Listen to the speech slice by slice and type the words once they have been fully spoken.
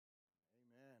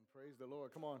Praise the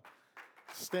Lord. Come on.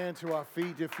 Stand to our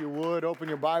feet if you would. Open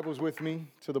your Bibles with me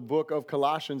to the book of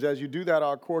Colossians. As you do that,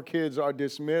 our core kids are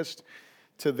dismissed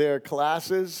to their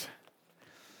classes.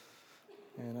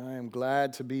 And I am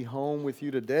glad to be home with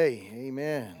you today.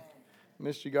 Amen.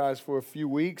 Missed you guys for a few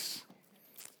weeks.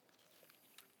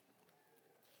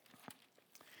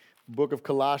 Book of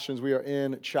Colossians, we are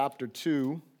in chapter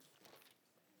 2.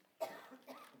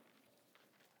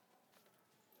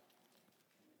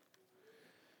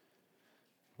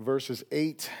 Verses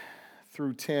 8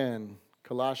 through 10.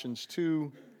 Colossians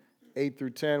 2, 8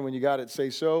 through 10. When you got it, say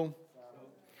so.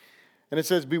 And it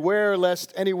says, "Beware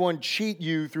lest anyone cheat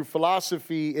you through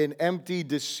philosophy in empty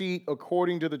deceit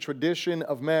according to the tradition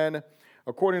of men,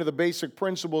 according to the basic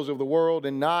principles of the world,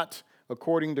 and not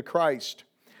according to Christ.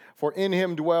 For in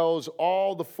him dwells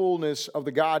all the fullness of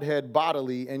the Godhead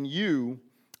bodily, and you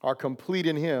are complete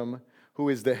in him, who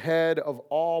is the head of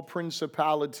all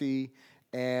principality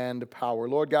and power."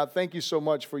 Lord God, thank you so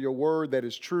much for your word that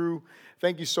is true.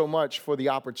 Thank you so much for the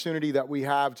opportunity that we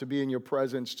have to be in your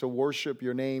presence, to worship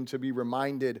your name, to be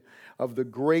reminded of the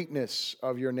greatness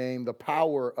of your name, the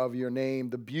power of your name,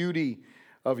 the beauty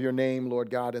of your name, Lord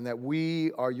God, and that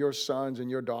we are your sons and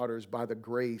your daughters by the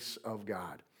grace of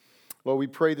God. Lord, we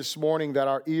pray this morning that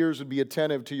our ears would be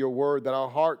attentive to your word, that our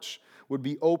hearts would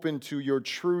be open to your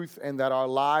truth, and that our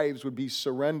lives would be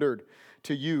surrendered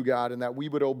to you, God, and that we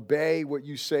would obey what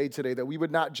you say today, that we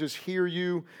would not just hear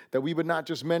you, that we would not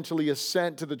just mentally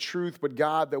assent to the truth, but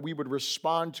God, that we would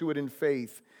respond to it in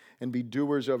faith and be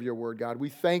doers of your word, God. We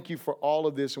thank you for all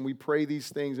of this, and we pray these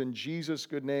things in Jesus'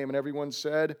 good name. And everyone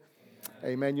said,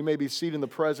 amen. You may be seated in the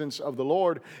presence of the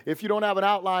Lord. If you don't have an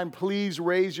outline, please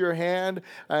raise your hand,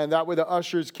 and that way the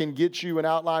ushers can get you an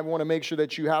outline. We want to make sure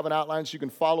that you have an outline so you can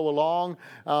follow along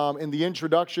in the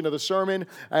introduction of the sermon.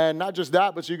 And not just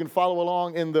that, but so you can follow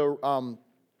along in the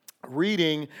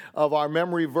reading of our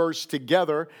memory verse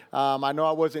together. I know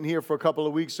I wasn't here for a couple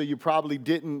of weeks, so you probably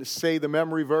didn't say the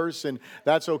memory verse, and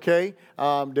that's okay.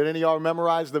 Did any of y'all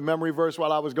memorize the memory verse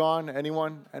while I was gone?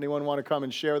 Anyone want to come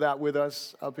and share that with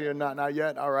us up here? Not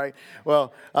yet? All right.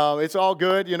 Well, it's all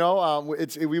good, you know.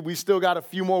 We still got a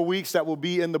few more weeks that will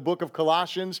be in the book of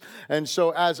Colossians, and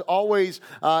so as always,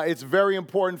 it's very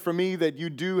important for me that you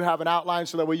do have an outline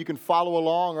so that way you can follow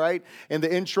along, right, in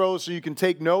the intro, so you can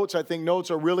take notes. I think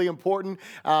notes are really important.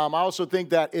 I also think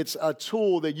that it's a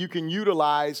tool that you can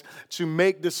utilize to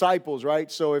make disciples,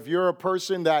 right? So if you're a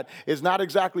person that is not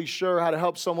exactly sure how to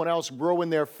help someone else grow in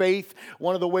their faith,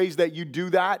 one of the ways that you do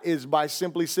that is by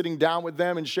simply sitting down with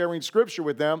them and sharing scripture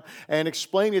with them and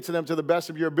explaining it to them to the best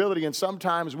of your ability. And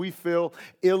sometimes we feel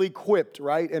ill-equipped,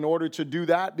 right, in order to do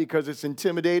that because it's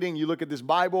intimidating. You look at this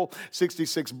Bible,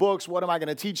 66 books. What am I going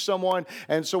to teach someone?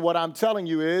 And so what I'm telling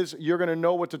you is you're going to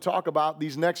know what to talk about.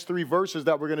 These next 3 verses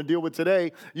that we're going to deal with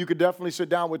today, you could definitely sit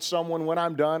down with someone when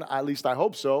I'm done. At least I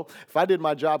hope so. If I did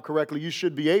my job correctly, you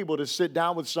should be able to sit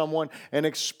down with someone and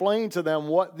explain to them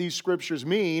what these scriptures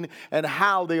mean and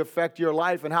how they affect your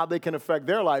life and how they can affect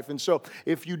their life. And so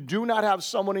if you do not have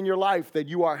someone in your life that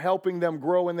you are helping them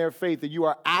grow in their faith, that you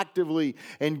are actively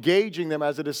engaging them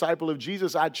as a disciple of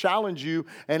Jesus, I challenge you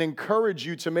and encourage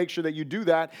you to make sure that you do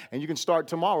that. And you can start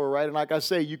tomorrow, right? And like I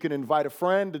say, you can invite a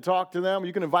friend to talk to them.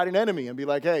 You can invite an enemy and be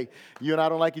like, hey, you and I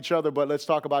don't like each other, but let's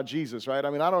talk about Jesus, right? I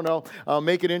mean, I don't know.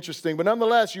 Make it interesting. But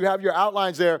nonetheless, you have your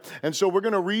outlines there. And so we're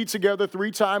going to read together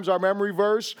 3 times our memory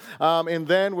verse. And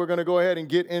then we're going to go ahead and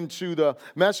get into the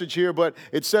message here. But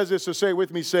it says this, so say it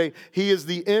with me, say, "He is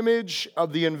the image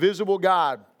of the invisible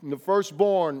God, the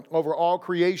firstborn over all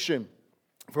creation.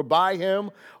 For by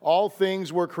him all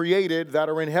things were created that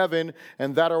are in heaven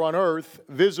and that are on earth,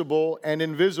 visible and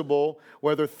invisible,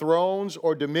 whether thrones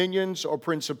or dominions or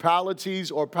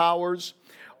principalities or powers.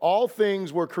 All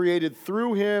things were created through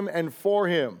him and for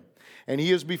him. And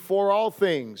he is before all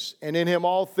things, and in him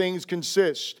all things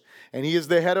consist. And he is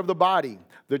the head of the body,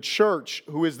 the church,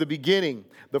 who is the beginning,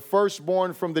 the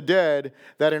firstborn from the dead,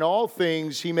 that in all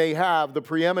things he may have the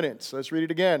preeminence." Let's read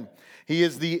it again. "He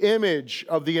is the image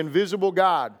of the invisible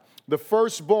God, the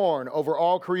firstborn over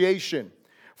all creation.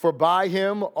 For by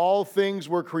him all things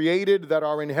were created that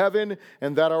are in heaven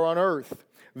and that are on earth,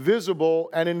 visible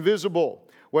and invisible,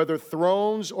 whether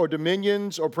thrones or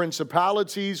dominions or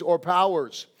principalities or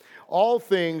powers. All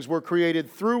things were created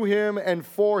through him and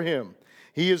for him.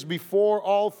 He is before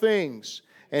all things,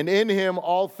 and in him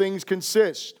all things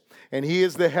consist. And he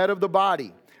is the head of the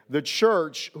body, the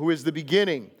church, who is the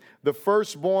beginning, the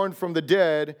firstborn from the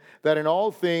dead, that in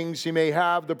all things he may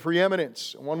have the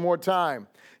preeminence." One more time.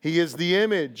 "He is the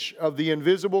image of the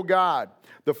invisible God,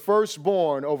 the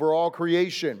firstborn over all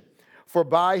creation. For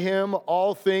by him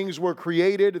all things were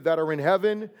created that are in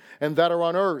heaven and that are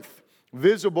on earth,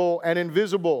 visible and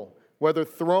invisible, whether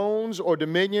thrones or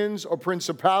dominions or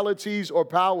principalities or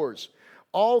powers.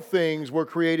 All things were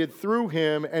created through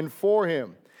him and for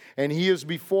him. And he is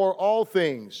before all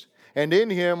things, and in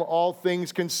him all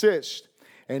things consist.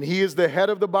 And he is the head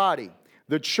of the body,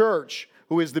 the church,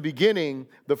 who is the beginning,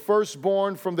 the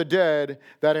firstborn from the dead,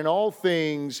 that in all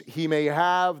things he may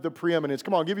have the preeminence.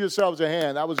 Come on, give yourselves a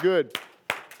hand. That was good.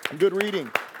 Good reading.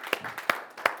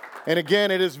 And again,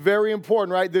 it is very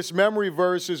important, right? This memory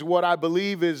verse is what I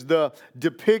believe is the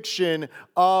depiction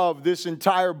of this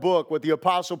entire book. What the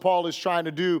Apostle Paul is trying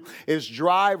to do is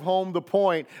drive home the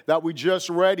point that we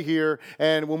just read here.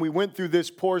 And when we went through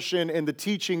this portion in the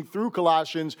teaching through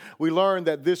Colossians, we learned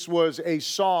that this was a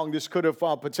song. This could have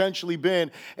potentially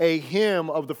been a hymn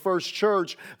of the first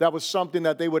church. That was something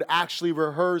that they would actually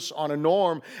rehearse on a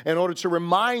norm in order to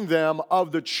remind them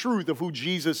of the truth of who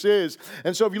Jesus is.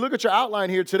 And so if you look at your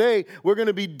outline here today, we're going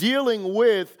to be dealing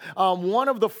with one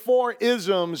of the four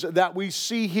isms that we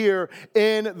see here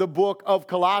in the book of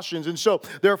Colossians. And so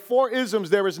there are four isms.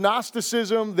 There is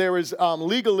Gnosticism, there is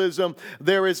legalism,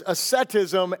 there is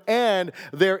asceticism, and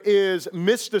there is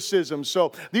mysticism.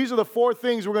 So these are the four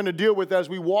things we're going to deal with as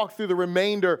we walk through the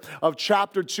remainder of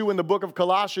chapter 2 in the book of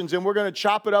Colossians. And we're going to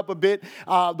chop it up a bit,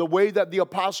 the way that the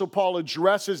Apostle Paul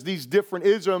addresses these different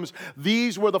isms.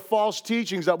 These were the false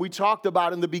teachings that we talked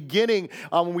about in the beginning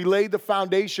when we laid the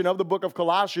foundation of the book of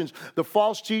Colossians, the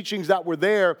false teachings that were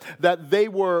there, that they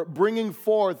were bringing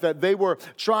forth, that they were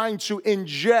trying to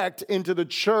inject into the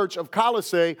church of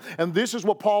Colossae, and this is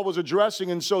what Paul was addressing.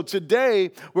 And so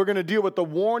today, we're going to deal with the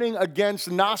warning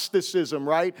against Gnosticism,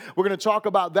 right? We're going to talk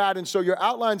about that. And so your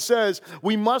outline says,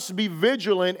 we must be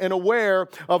vigilant and aware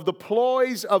of the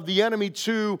ploys of the enemy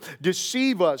to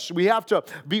deceive us. We have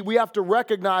to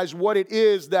recognize what it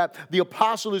is that the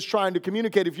apostle is trying to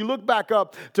communicate. If you look back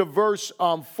up to verse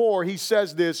 4, he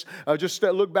says this, just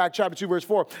look back, chapter 2, verse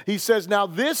 4. He says, now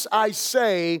this I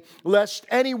say, lest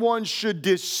anyone should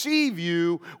deceive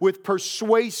you with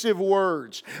persuasive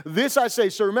words. This I say.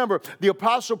 So remember, the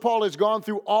Apostle Paul has gone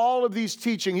through all of these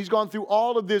teaching. He's gone through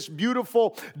all of this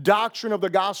beautiful doctrine of the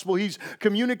gospel. He's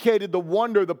communicated the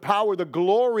wonder, the power, the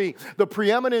glory, the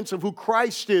preeminence of who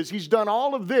Christ is. He's done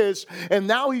all of this, and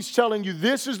now he's telling you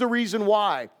this is the reason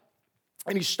why.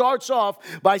 And he starts off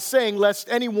by saying, lest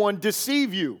anyone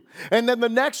deceive you. And then the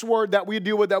next word that we'll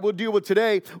deal with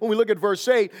today, when we look at verse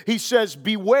 8, he says,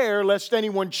 beware lest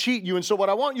anyone cheat you. And so what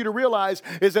I want you to realize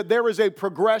is that there is a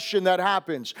progression that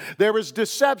happens. There is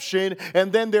deception,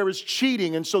 and then there is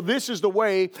cheating. And so this is the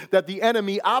way that the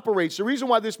enemy operates. The reason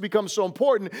why this becomes so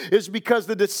important is because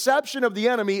the deception of the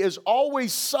enemy is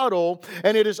always subtle,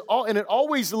 and it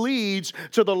always leads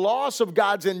to the loss of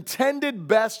God's intended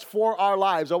best for our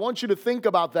lives. I want you to think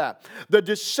about that. The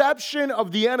deception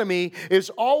of the enemy is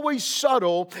always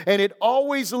subtle, and it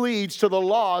always leads to the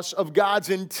loss of God's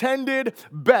intended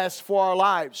best for our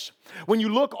lives. When you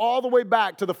look all the way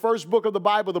back to the first book of the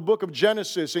Bible, the book of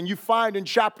Genesis, and you find in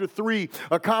chapter 3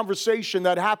 a conversation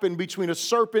that happened between a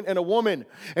serpent and a woman,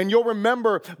 and you'll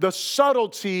remember the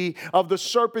subtlety of the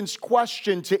serpent's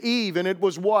question to Eve, and it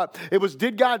was what? It was,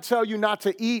 did God tell you not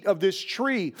to eat of this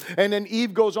tree? And then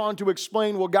Eve goes on to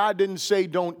explain, well, God didn't say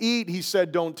don't eat. He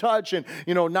said don't touch, and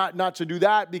not to do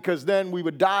that because then we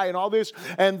would die and all this.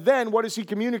 And then what does he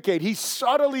communicate? He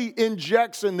subtly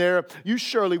injects in there, you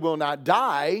surely will not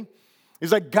die.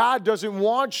 It's like God doesn't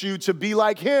want you to be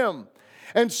like him.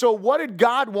 And so what did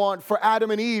God want for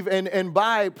Adam and Eve and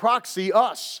by proxy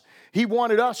us? He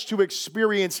wanted us to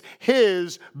experience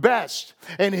his best.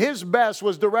 And his best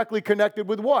was directly connected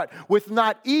with what? With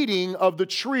not eating of the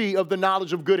tree of the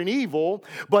knowledge of good and evil,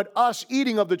 but us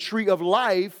eating of the tree of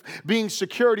life, being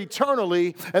secured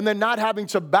eternally, and then not having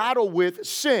to battle with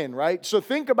sin, right? So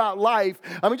think about life.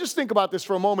 Just think about this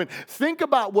for a moment. Think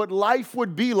about what life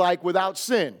would be like without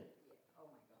sin.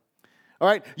 All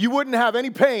right, you wouldn't have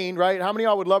any pain, right? How many of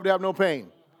y'all would love to have no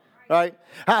pain? Right?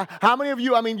 How many of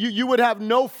you, you would have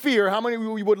no fear. How many of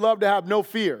you would love to have no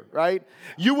fear, right?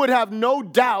 You would have no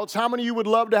doubts. How many of you would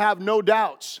love to have no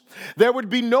doubts? There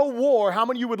would be no war. How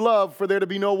many of you would love for there to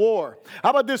be no war? How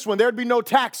about this one? There'd be no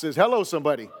taxes. Hello,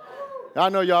 somebody. I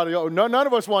know y'all, none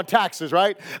of us want taxes,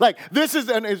 right? Like this is,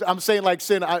 and I'm saying like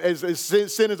sin is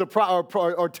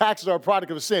or taxes are a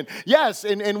product of sin. Yes,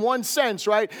 in one sense,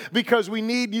 right? Because we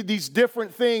need these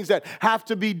different things that have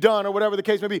to be done or whatever the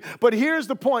case may be. But here's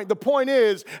the point. The point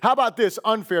is, how about this?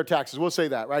 Unfair taxes. We'll say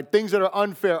that, right? Things that are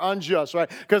unfair, unjust, right?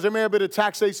 Because there may have been a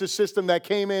taxation system that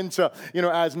came into,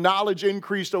 as knowledge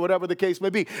increased or whatever the case may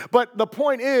be. But the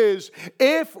point is,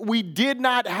 if we did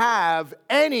not have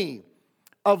any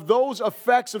of those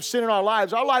effects of sin in our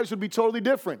lives would be totally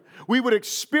different. We would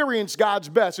experience God's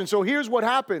best. And so here's what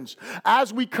happens.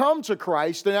 As we come to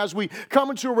Christ and as we come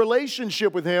into a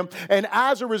relationship with Him, and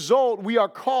as a result, we are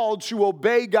called to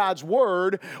obey God's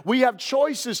word, we have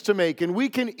choices to make. And we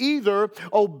can either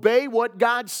obey what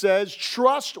God says,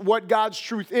 trust what God's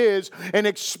truth is, and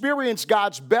experience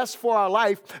God's best for our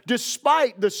life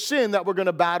despite the sin that we're going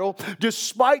to battle,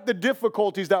 despite the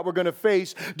difficulties that we're going to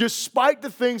face, despite the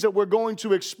things that we're going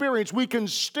to experience. We can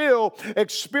still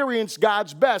experience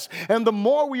God's best. And the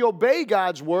more we obey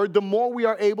God's word, the more we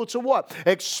are able to what?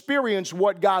 Experience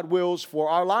what God wills for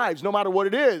our lives, no matter what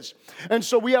it is. And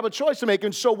so we have a choice to make.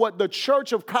 And so what the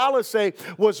church of Colossae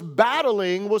was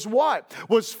battling was what?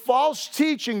 Was false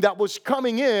teaching that was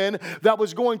coming in that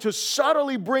was going to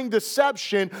subtly bring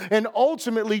deception and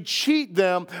ultimately cheat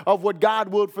them of what God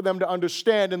willed for them to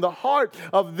understand. And the heart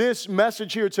of this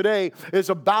message here today is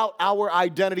about our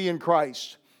identity in Christ.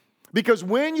 Because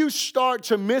when you start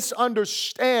to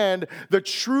misunderstand the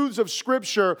truths of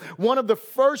Scripture, one of the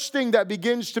first things that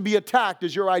begins to be attacked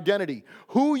is your identity.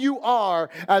 Who you are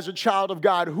as a child of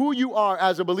God, who you are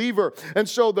as a believer. And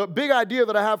so the big idea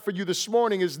that I have for you this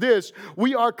morning is this: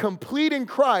 we are complete in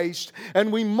Christ, and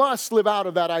we must live out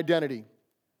of that identity.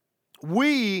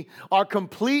 We are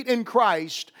complete in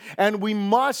Christ, and we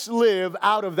must live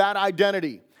out of that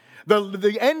identity.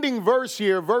 The ending verse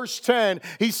here, verse 10,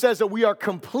 he says that we are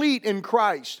complete in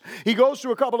Christ. He goes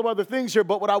through a couple of other things here,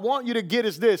 but what I want you to get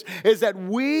is this, is that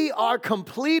we are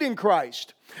complete in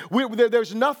Christ.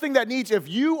 There's nothing that needs, if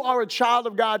you are a child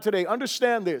of God today,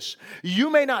 understand this.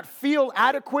 You may not feel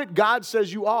adequate. God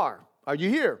says you are. Are you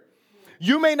here?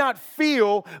 You may not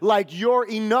feel like you're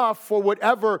enough for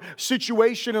whatever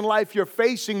situation in life you're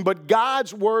facing, but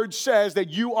God's word says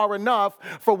that you are enough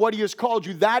for what He has called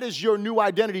you. That is your new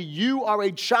identity. You are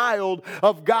a child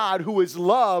of God who is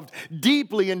loved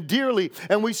deeply and dearly,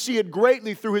 and we see it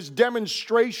greatly through His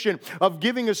demonstration of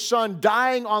giving His Son,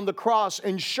 dying on the cross,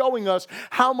 and showing us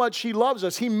how much He loves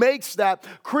us. He makes that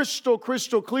crystal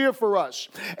clear for us.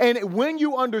 And when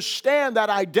you understand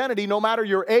that identity, no matter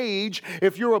your age,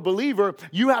 if you're a believer,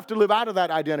 you have to live out of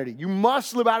that identity. You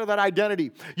must live out of that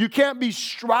identity. You can't be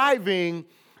striving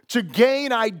to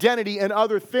gain identity in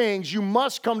other things. You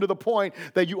must come to the point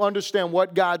that you understand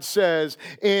what God says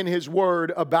in His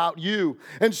word about you.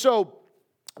 And so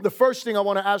the first thing I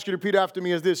want to ask you to repeat after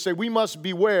me is this. Say, we must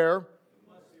beware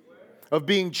of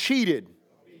being cheated.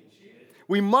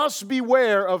 We must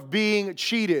beware of being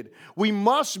cheated. We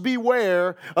must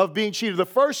beware of being cheated. The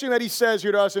first thing that he says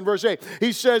here to us in verse 8,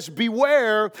 he says,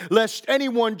 beware lest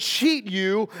anyone cheat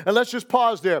you. And let's just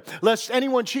pause there. Lest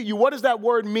anyone cheat you. What does that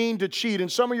word mean, to cheat? In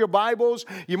some of your Bibles,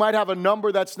 you might have a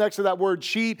number that's next to that word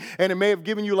cheat, and it may have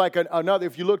given you like another,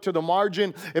 if you look to the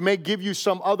margin, it may give you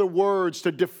some other words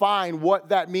to define what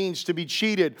that means to be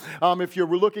cheated. If you're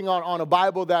looking on a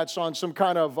Bible that's on some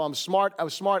kind of smart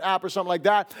app or something like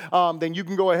that, then you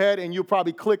can go ahead and you'll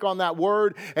probably click on that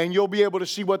word and you'll be able to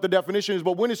see what the definition is.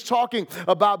 But when it's talking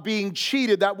about being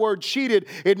cheated, that word cheated,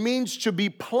 it means to be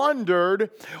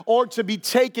plundered or to be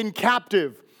taken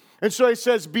captive. And so it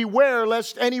says, beware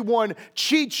lest anyone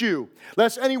cheat you,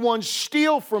 lest anyone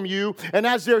steal from you, and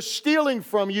as they're stealing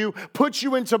from you, put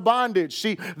you into bondage.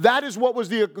 See, that was what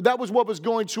was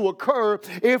going to occur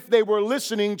if they were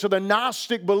listening to the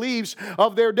Gnostic beliefs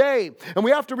of their day. And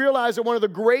we have to realize that one of the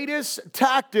greatest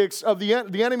tactics of the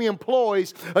enemy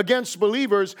employs against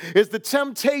believers is the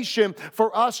temptation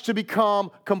for us to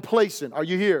become complacent. Are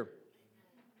you here?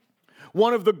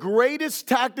 One of the greatest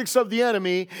tactics of the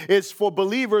enemy is for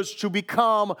believers to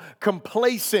become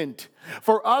complacent,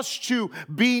 for us to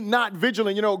be not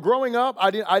vigilant. You know, growing up,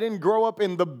 I didn't grow up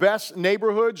in the best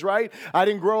neighborhoods, right? I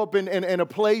didn't grow up in a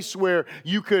place where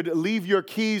you could leave your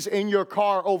keys in your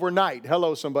car overnight.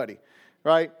 Hello, somebody,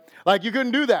 right? Like, you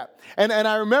couldn't do that. And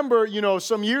I remember,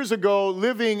 some years ago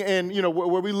living in,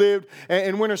 where we lived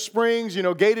in Winter Springs,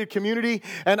 gated community.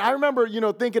 And I remember,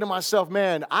 thinking to myself,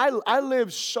 man, I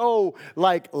live so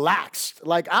laxed.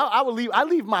 Like I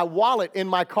leave my wallet in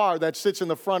my car that sits in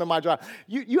the front of my drive.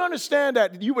 You understand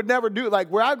that you would never do, like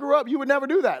where I grew up, you would never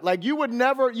do that. Like you would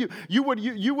never, you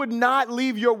would not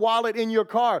leave your wallet in your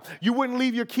car. You wouldn't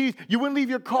leave your keys. You wouldn't leave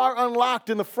your car unlocked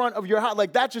in the front of your house.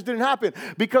 Like that just didn't happen.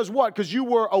 Because what? Because you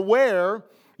were aware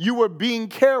You were being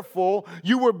careful.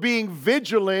 You were being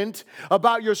vigilant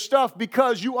about your stuff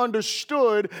because you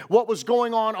understood what was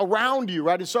going on around you,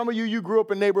 right? And some of you grew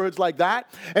up in neighborhoods like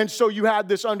that. And so you had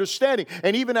this understanding.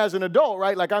 And even as an adult,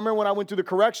 right? Like I remember when I went to the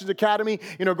Corrections Academy,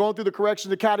 going through the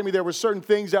Corrections Academy, there were certain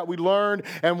things that we learned.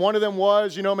 And one of them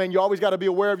was, man, you always got to be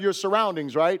aware of your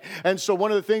surroundings, right? And so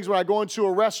one of the things when I go into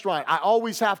a restaurant, I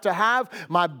always have to have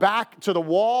my back to the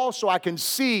wall so I can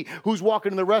see who's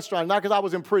walking in the restaurant. Not because I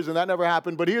was in prison. That never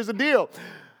happened. But here's the deal.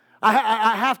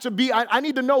 I have to be. I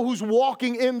need to know who's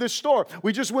walking in this store.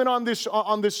 We just went on this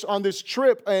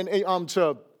trip and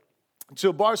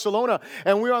to Barcelona,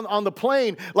 and we're on the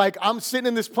plane. Like I'm sitting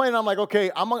in this plane, and I'm like, okay,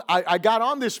 I got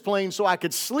on this plane so I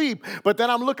could sleep. But then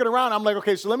I'm looking around. I'm like,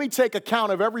 okay, so let me take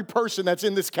account of every person that's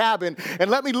in this cabin,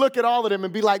 and let me look at all of them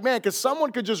and be like, man, because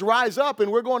someone could just rise up, and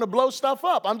we're going to blow stuff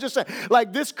up. I'm just saying,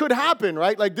 like this could happen,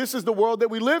 right? Like this is the world that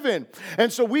we live in,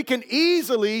 and so we can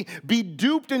easily be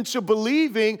duped into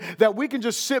believing that we can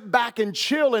just sit back and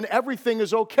chill and everything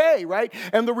is okay, right?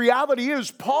 And the reality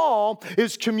is, Paul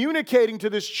is communicating to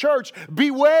this church.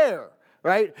 Beware,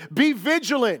 right? Be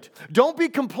vigilant. Don't be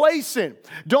complacent.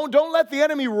 Don't let the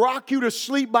enemy rock you to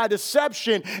sleep by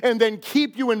deception and then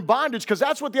keep you in bondage, because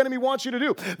that's what the enemy wants you to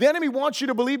do. The enemy wants you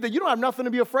to believe that you don't have nothing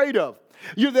to be afraid of.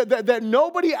 That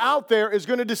nobody out there is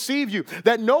going to deceive you,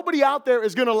 that nobody out there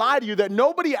is going to lie to you, that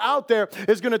nobody out there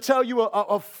is going to tell you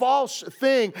a false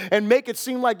thing and make it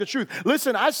seem like the truth.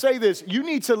 Listen, I say this, you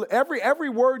need to, every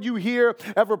word you hear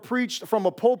ever preached from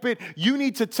a pulpit, you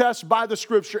need to test by the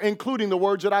scripture, including the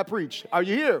words that I preach. Are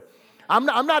you here? I'm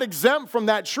not exempt from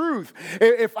that truth.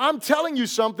 If I'm telling you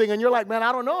something and you're like, man,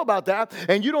 I don't know about that,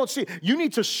 and you don't see, you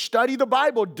need to study the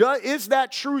Bible. Is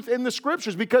that truth in the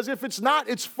scriptures? Because if it's not,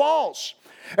 it's false.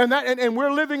 And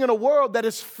we're living in a world that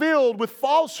is filled with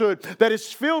falsehood, that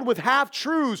is filled with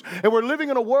half-truths, and we're living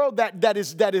in a world that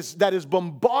is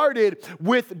bombarded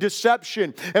with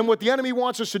deception. And what the enemy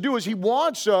wants us to do is he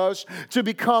wants us to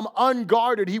become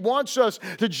unguarded. He wants us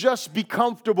to just be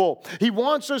comfortable. He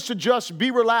wants us to just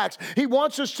be relaxed. He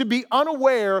wants us to be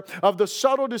unaware of the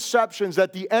subtle deceptions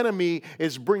that the enemy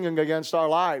is bringing against our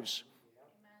lives.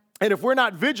 And if we're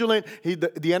not vigilant,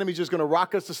 the enemy's just going to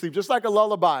rock us to sleep, just like a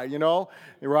lullaby,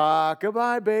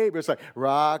 Rock-a-bye, baby. It's like,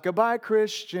 rock-a-bye,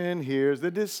 Christian, here's the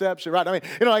deception, right? I mean,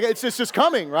 like it's just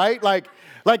coming, right? Like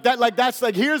that's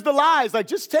like, here's the lies. Like,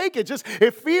 just take it.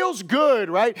 It feels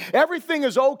good, right? Everything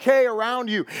is okay around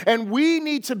you. And we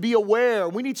need to be aware.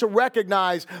 We need to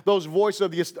recognize those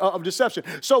voices of deception.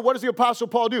 So what does the Apostle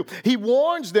Paul do? He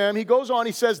warns them. He goes on.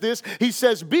 He says this. He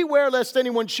says, beware lest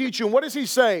anyone cheat you. And what does he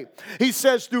say? He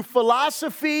says, through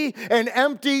philosophy and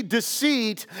empty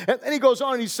deceit. And then he goes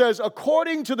on and he says,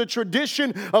 according to the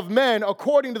tradition of men,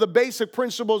 according to the basic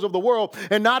principles of the world,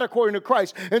 and not according to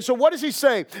Christ. And so what does he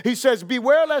say? He says,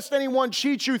 beware lest anyone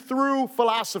cheat you through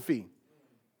philosophy.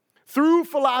 Through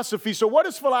philosophy. So what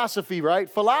is philosophy, right?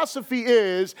 Philosophy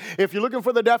is, if you're looking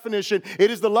for the definition,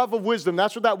 it is the love of wisdom.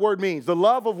 That's what that word means, the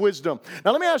love of wisdom.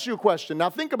 Now let me ask you a question. Now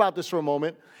think about this for a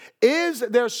moment. Is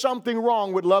there something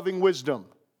wrong with loving wisdom?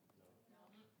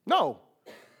 No.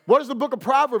 What is the book of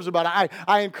Proverbs about?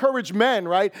 I encourage men,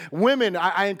 right? Women,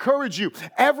 I encourage you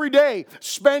every day,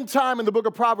 spend time in the book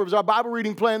of Proverbs. Our Bible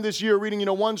reading plan this year, reading,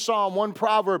 one psalm, one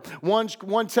proverb,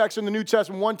 one text in the New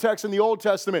Testament, one text in the Old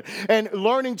Testament, and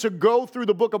learning to go through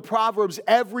the book of Proverbs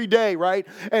every day, right?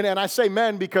 And I say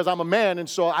men because I'm a man, and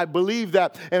so I believe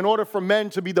that in order for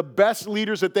men to be the best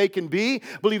leaders that they can be,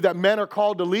 believe that men are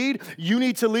called to lead, you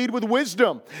need to lead with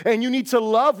wisdom, and you need to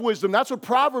love wisdom. That's what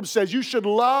Proverbs says. You should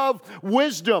love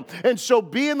wisdom. And so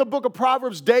be in the book of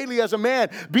Proverbs daily as a man,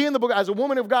 be in the book as a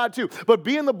woman of God too, but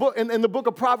be in the book in the book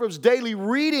of Proverbs daily,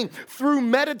 reading through,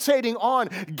 meditating on,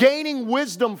 gaining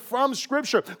wisdom from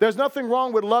Scripture. There's nothing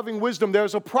wrong with loving wisdom.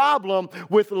 There's a problem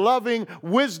with loving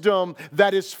wisdom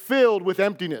that is filled with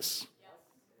emptiness.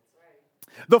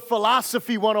 The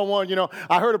philosophy 101,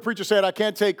 I heard a preacher say it, I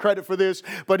can't take credit for this,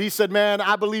 but he said, man,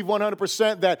 I believe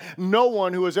 100% that no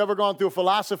one who has ever gone through a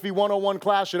philosophy 101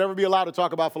 class should ever be allowed to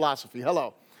talk about philosophy.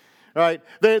 Hello. Right?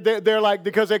 They're like,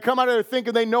 because they come out of there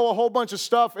thinking they know a whole bunch of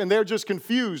stuff and they're just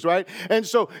confused, right? And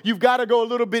so you've got to go a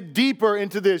little bit deeper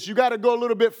into this. You got to go a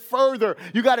little bit further.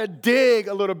 You got to dig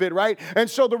a little bit, right? And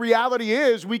so the reality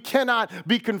is we cannot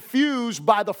be confused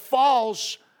by the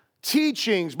false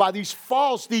teachings, by these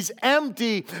false, these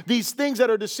empty, these things that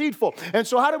are deceitful. And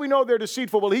so how do we know they're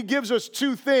deceitful? Well, he gives us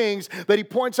two things that he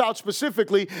points out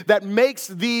specifically that makes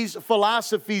these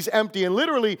philosophies empty. And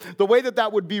literally, the way that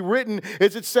that would be written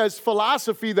is it says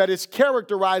philosophy that is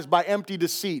characterized by empty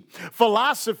deceit.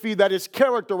 Philosophy that is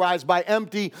characterized by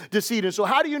empty deceit. And so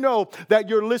how do you know that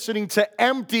you're listening to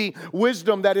empty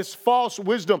wisdom, that is false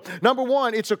wisdom? Number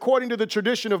one, it's according to the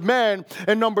tradition of man.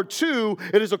 And number two,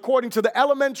 it is according to the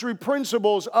elementary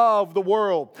principles of the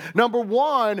world. Number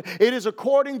one, it is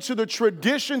according to the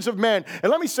traditions of men.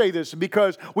 And let me say this,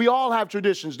 because we all have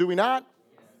traditions, do we not?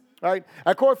 Right?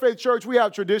 At Core Faith Church, we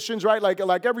have traditions, right?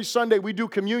 Like every Sunday we do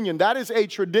communion. That is a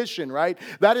tradition, right?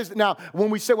 That is, now,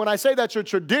 when I say that's a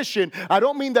tradition, I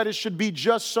don't mean that it should be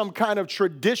just some kind of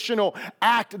traditional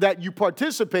act that you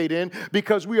participate in,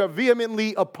 because we are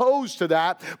vehemently opposed to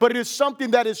that. But it is something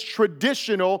that is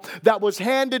traditional, that was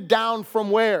handed down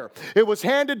from where? It was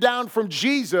handed down from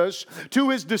Jesus to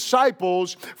his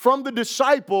disciples, from the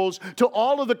disciples to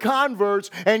all of the converts,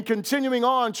 and continuing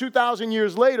on 2,000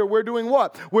 years later, we're doing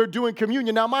what? We're doing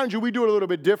communion. Now, mind you, we do it a little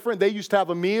bit different. They used to have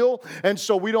a meal, and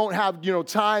so we don't have,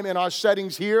 time in our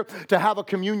settings here to have a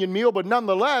communion meal, but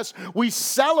nonetheless, we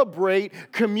celebrate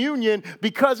communion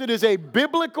because it is a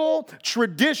biblical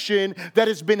tradition that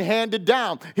has been handed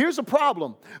down. Here's the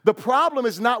problem. The problem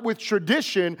is not with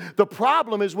tradition. The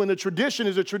problem is when the tradition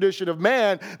is a tradition of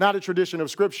man, not a tradition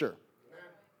of Scripture.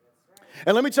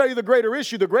 And let me tell you the greater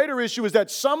issue. The greater issue is that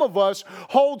some of us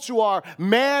hold to our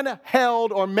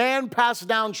man-held or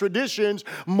man-passed-down traditions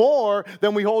more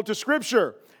than we hold to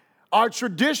Scripture. Our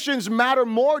traditions matter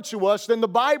more to us than the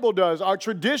Bible does. Our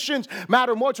traditions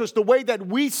matter more to us. The way that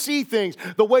we see things,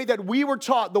 the way that we were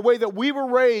taught, the way that we were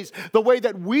raised, the way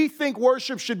that we think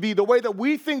worship should be, the way that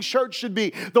we think church should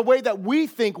be, the way that we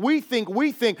think.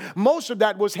 Most of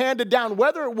that was handed down,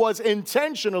 whether it was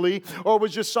intentionally or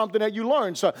was just something that you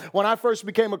learned. So when I first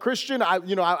became a Christian, I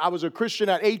was a Christian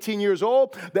at 18 years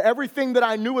old. Everything that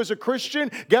I knew as a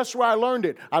Christian, guess where I learned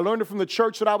it? I learned it from the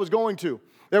church that I was going to.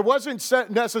 There wasn't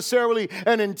necessarily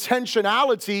an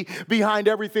intentionality behind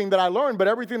everything that I learned, but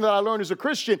everything that I learned as a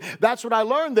Christian, that's what I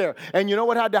learned there. And you know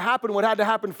what had to happen? What had to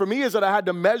happen for me is that I had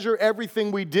to measure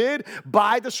everything we did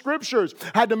by the Scriptures.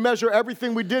 I had to measure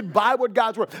everything we did by what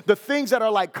God's Word. The things that are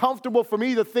like comfortable for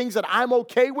me, the things that I'm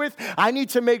okay with, I need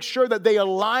to make sure that they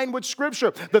align with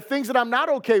Scripture. The things that I'm not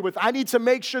okay with, I need to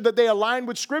make sure that they align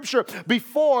with Scripture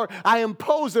before I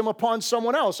impose them upon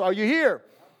someone else. Are you here?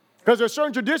 Because there are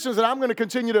certain traditions that I'm going to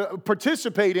continue to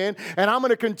participate in and I'm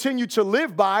going to continue to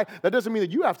live by. That doesn't mean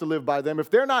that you have to live by them. If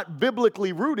they're not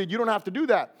biblically rooted, you don't have to do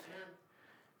that.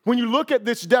 When you look at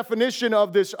this definition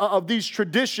of these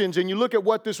traditions and you look at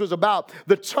what this was about,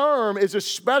 the term is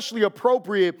especially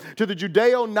appropriate to the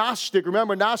Judeo-Gnostic.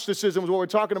 Remember, Gnosticism is what we're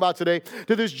talking about today.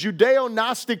 To this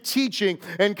Judeo-Gnostic teaching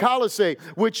in Colossae,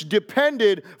 which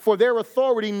depended for their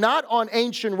authority not on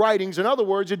ancient writings. In other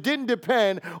words, it didn't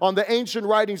depend on the ancient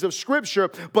writings of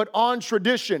Scripture, but on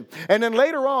tradition. And then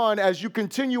later on, as you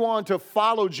continue on to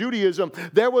follow Judaism,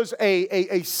 there was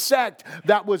a sect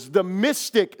that was the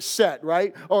mystic sect,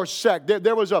 right? Or sect.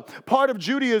 There was a part of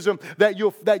Judaism that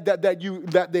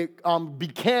they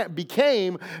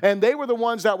became, and they were the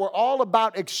ones that were all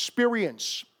about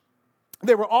experience.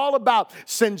 They were all about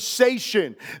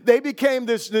sensation. They became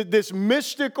this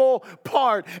mystical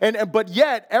part, but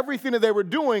yet everything that they were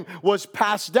doing was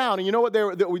passed down. And you know what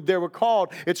they were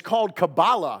called? It's called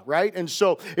Kabbalah, right? And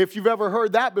so if you've ever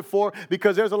heard that before,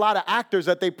 because there's a lot of actors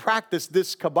that they practice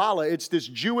this Kabbalah. It's this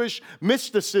Jewish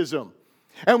mysticism.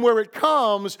 And where it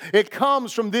comes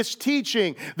from this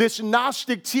teaching, this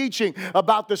Gnostic teaching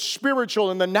about the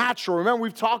spiritual and the natural. Remember,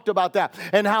 we've talked about that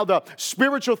and how the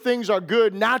spiritual things are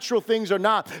good, natural things are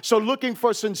not. So looking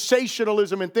for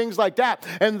sensationalism and things like that.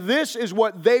 And this is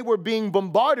what they were being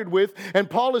bombarded with. And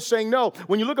Paul is saying, no,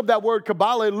 when you look up that word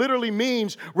Kabbalah, it literally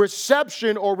means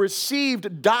reception or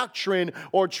received doctrine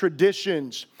or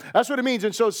traditions. That's what it means.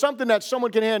 And so it's something that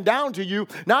someone can hand down to you,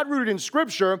 not rooted in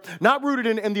Scripture, not rooted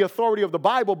in the authority of the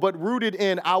Bible, but rooted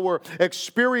in our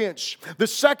experience. The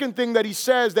second thing that he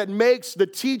says that makes the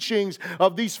teachings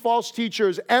of these false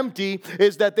teachers empty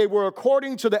is that they were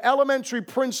according to the elementary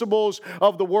principles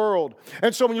of the world.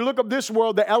 And so when you look up this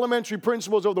world, the elementary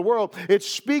principles of the world, it's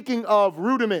speaking of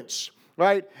rudiments.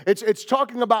 right? It's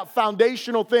talking about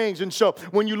foundational things. And so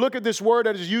when you look at this word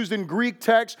that is used in Greek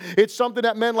text, it's something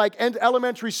that meant like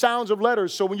elementary sounds of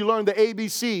letters. So when you learn the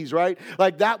ABCs, right?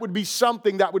 Like that would be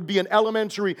something that would be an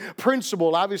elementary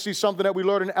principle. Obviously something that we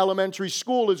learn in elementary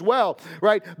school as well,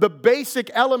 right? The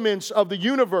basic elements of the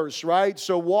universe, right?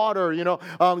 So water,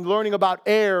 learning about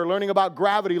air, learning about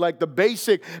gravity, like the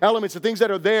basic elements, the things that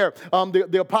are there.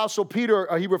 The Apostle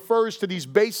Peter, he refers to these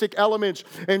basic elements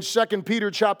in 2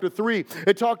 Peter chapter 3.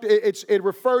 It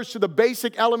refers to the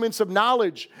basic elements of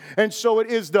knowledge. And so it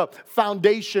is the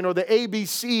foundation or the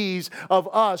ABCs of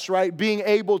us, right? Being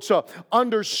able to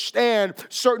understand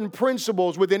certain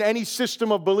principles within any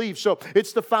system of belief. So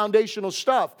it's the foundational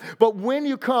stuff. But when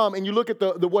you come and you look at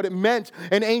what it meant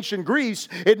in ancient Greece,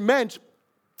 it meant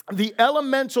the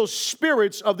elemental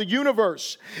spirits of the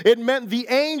universe. It meant the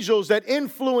angels that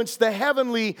influenced the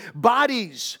heavenly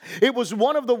bodies. It was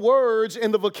one of the words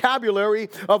in the vocabulary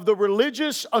of the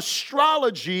religious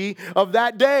astrology of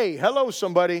that day. Hello,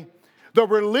 somebody. The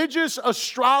religious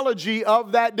astrology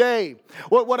of that day.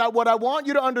 What I want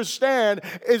you to understand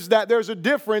is that there's a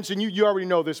difference, and you already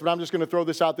know this, but I'm just going to throw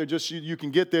this out there just so you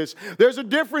can get this. There's a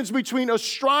difference between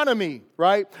astronomy,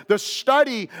 right? The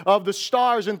study of the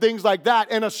stars and things like that,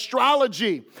 and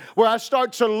astrology, where I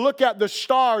start to look at the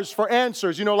stars for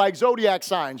answers, like zodiac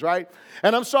signs, right?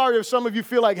 And I'm sorry if some of you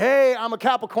feel like, hey, I'm a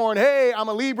Capricorn, hey, I'm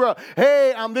a Libra,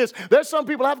 hey, I'm this. There's some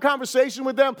people, I have conversation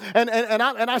with them, and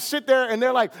I sit there, and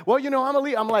they're like, well, I'm a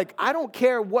Libra. I'm like, I don't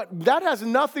care that has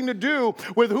nothing to do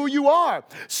with who you are.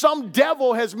 Some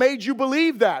devil has made you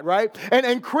believe that, right?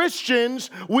 And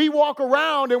Christians, we walk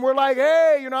around, and we're like,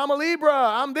 hey, I'm a Libra,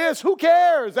 I'm this, who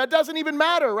cares? That doesn't even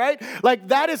matter, right? Like,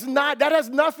 that has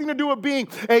nothing to do with being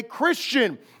a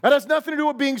Christian. That has nothing to do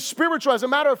with being spiritual. As a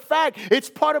matter of fact,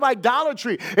 it's part of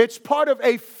idolatry. It's part of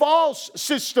a false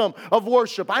system of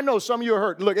worship. I know some of you are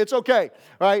hurt. Look, it's okay,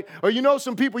 right? Or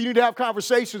some people you need to have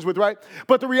conversations with, right?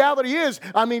 But the reality is,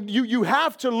 you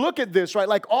have to look at this, right?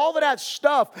 Like all of that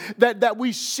stuff that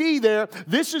we see there,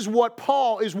 this is what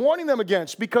Paul is warning them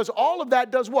against, because all of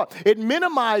that does what? It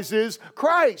minimizes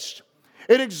Christ.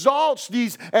 It exalts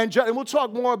these, and we'll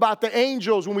talk more about the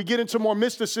angels when we get into more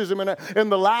mysticism in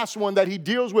the last one that he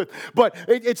deals with. But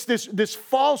it's this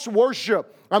false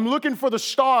worship. I'm looking for the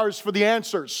stars for the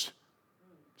answers.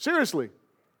 Seriously.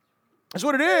 That's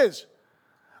what it is.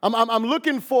 I'm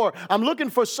looking for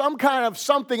some kind of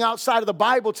something outside of the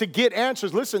Bible to get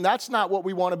answers. Listen, that's not what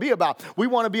we want to be about. We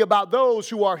want to be about those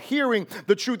who are hearing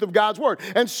the truth of God's word.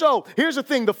 And so here's the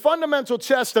thing. The fundamental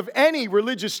test of any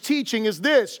religious teaching is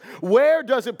this. Where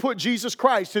does it put Jesus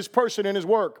Christ, his person and his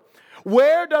work?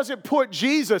 Where does it put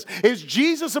Jesus? Is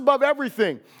Jesus above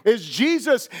everything? Is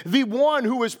Jesus the one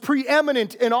who is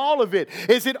preeminent in all of it?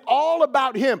 Is it all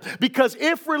about him? Because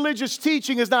if religious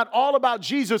teaching is not all about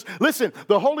Jesus, listen,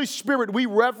 the Holy Spirit, we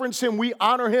reverence him, we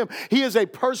honor him. He is a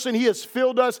person, he has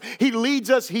filled us, he leads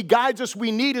us, he guides us.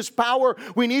 We need his power,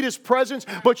 we need his presence.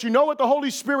 But you know what the Holy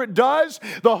Spirit does?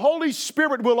 The Holy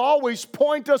Spirit will always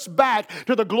point us back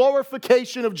to the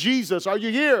glorification of Jesus. Are you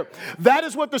here? That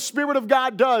is what the Spirit of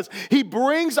God does. He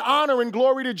brings honor and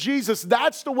glory to Jesus.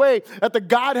 That's the way that the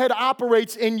Godhead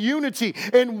operates, in unity,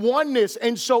 in oneness.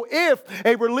 And so if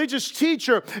a religious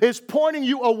teacher is pointing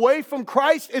you away from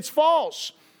Christ, it's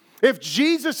false. If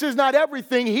Jesus is not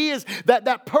everything, he is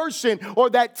that person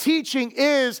or that teaching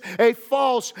is a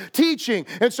false teaching.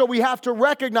 And so we have to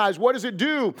recognize, what does it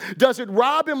do? Does it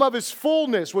rob him of his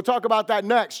fullness? We'll talk about that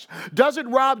next. Does it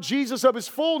rob Jesus of his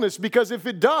fullness? Because if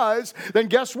it does, then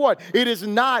guess what? It is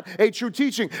not a true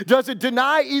teaching. Does it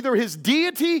deny either his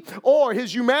deity or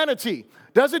his humanity?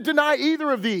 Does it deny either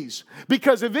of these?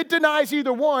 Because if it denies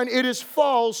either one, it is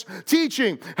false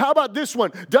teaching. How about this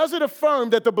one? Does it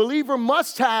affirm that the believer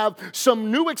must have some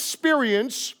new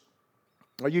experience,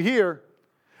 are you here,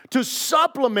 to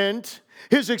supplement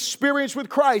his experience with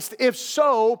Christ? If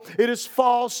so, it is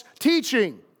false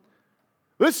teaching.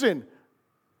 Listen,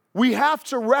 we have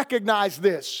to recognize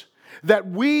this, that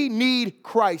we need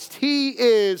Christ. He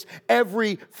is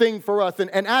everything for us.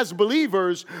 And as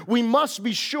believers, we must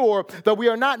be sure that we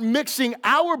are not mixing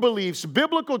our beliefs,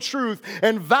 biblical truth,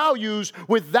 and values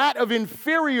with that of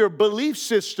inferior belief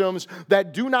systems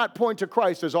that do not point to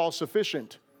Christ as all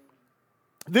sufficient.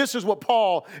 This is what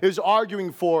Paul is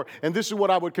arguing for, and this is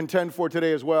what I would contend for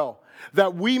today as well.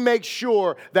 That we make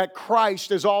sure that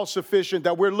Christ is all sufficient,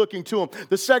 that we're looking to him.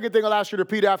 The second thing I'll ask you to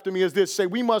repeat after me is this. Say,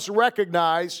 we must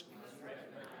recognize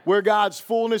where God's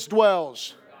fullness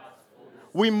dwells.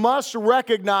 We must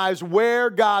recognize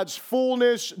where God's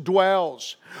fullness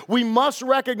dwells. We must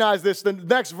recognize this. The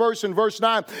next verse, in verse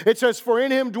 9, it says, for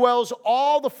in him dwells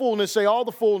all the fullness, say all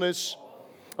the fullness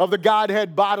of the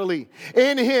Godhead bodily.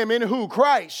 In him, in who?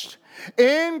 Christ.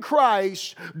 In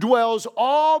Christ dwells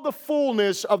all the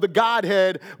fullness of the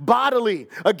Godhead bodily.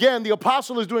 Again, the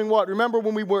apostle is doing what? Remember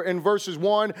when we were in verses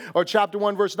 1 or chapter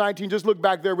 1, verse 19? Just look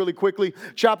back there really quickly.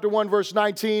 Chapter 1, verse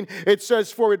 19, it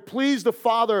says, for it pleased the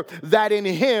Father that in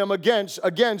him, again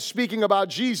speaking about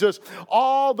Jesus,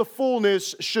 all the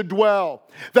fullness should dwell.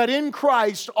 That in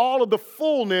Christ, all of the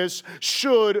fullness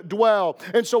should dwell.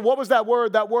 And so what was that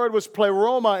word? That word was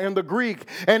pleroma in the Greek.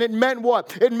 And it meant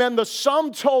what? It meant the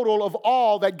sum total of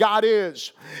all that God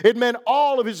is. It meant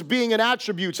all of his being and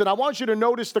attributes. And I want you to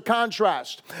notice the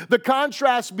contrast. The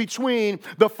contrast between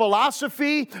the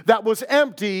philosophy that was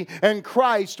empty and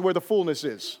Christ where the fullness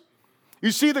is.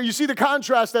 You see the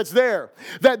contrast that's there.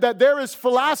 That there is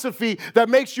philosophy that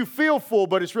makes you feel full,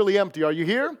 but it's really empty. Are you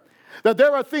here? That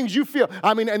there are things you feel.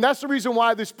 I mean, and that's the reason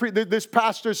why this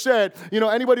pastor said,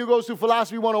 anybody who goes through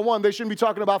Philosophy 101, they shouldn't be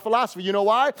talking about philosophy. You know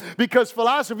why? Because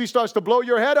philosophy starts to blow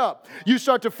your head up. You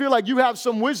start to feel like you have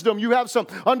some wisdom. You have some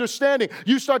understanding.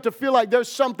 You start to feel like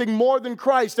there's something more than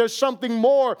Christ. There's something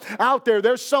more out there.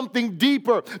 There's something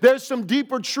deeper. There's some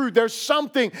deeper truth. There's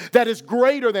something that is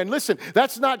greater than. Listen,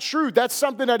 that's not truth. That's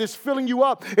something that is filling you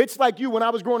up. It's like you, when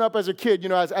I was growing up as a kid,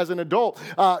 as an adult,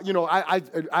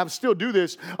 I still do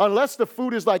this. Unless the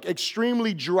food is like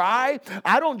extremely dry,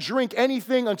 I don't drink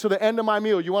anything until the end of my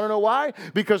meal. You want to know why?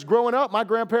 Because growing up, my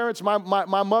grandparents, my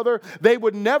mother, they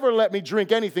would never let me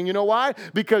drink anything. You know why?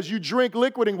 Because you drink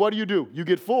liquid and what do? You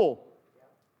get full,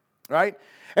 right?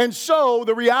 And so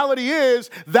the reality is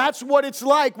that's what it's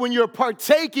like when you're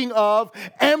partaking of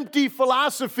empty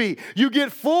philosophy. You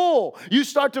get full. You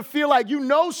start to feel like you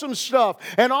know some stuff.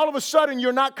 And all of a sudden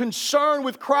you're not concerned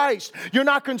with Christ. You're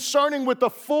not concerning with the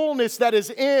fullness that is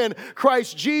in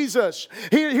Christ Jesus.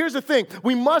 Here's the thing.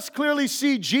 We must clearly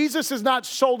see Jesus is not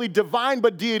solely divine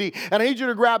but deity. And I need you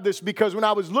to grab this because when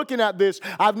I was looking at this,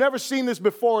 I've never seen this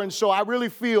before. And so I really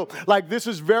feel like this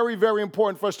is very, very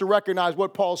important for us to recognize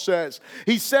what Paul says.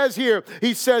 He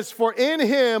says, for in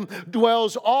him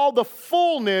dwells all the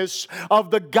fullness of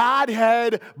the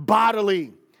Godhead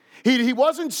bodily. He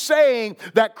wasn't saying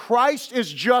that Christ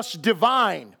is just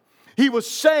divine. He was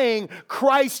saying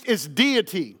Christ is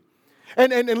deity.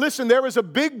 And listen, there is a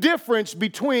big difference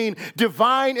between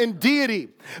divine and deity.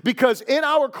 Because in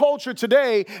our culture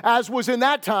today, as was in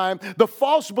that time, the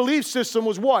false belief system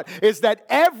was what? Is that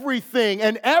everything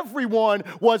and everyone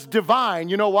was divine.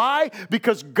 You know why?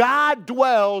 Because God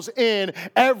dwells in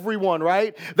everyone,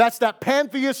 right? That's that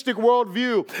pantheistic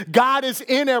worldview. God is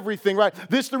in everything, right?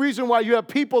 This is the reason why you have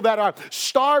people that are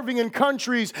starving in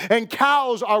countries and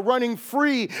cows are running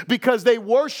free because they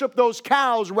worship those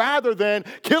cows rather than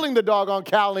killing the doggone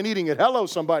cow and eating it. Hello,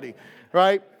 somebody,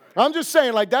 right? I'm just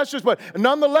saying, but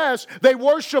nonetheless, they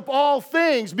worship all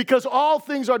things because all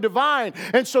things are divine.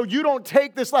 And so you don't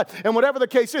take this life, and whatever the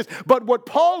case is. But what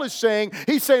Paul is saying,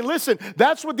 he's saying, listen,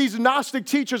 that's what these Gnostic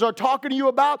teachers are talking to you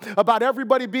about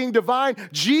everybody being divine.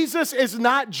 Jesus is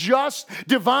not just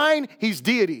divine, he's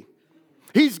deity.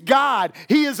 He's God.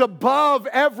 He is above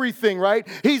everything, right?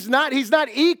 He's not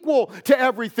equal to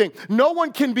everything. No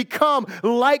one can become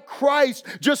like Christ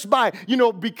just by,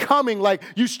 becoming. Like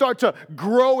you start to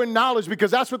grow in knowledge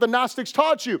because that's what the Gnostics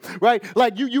taught you, right?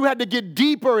 Like you had to get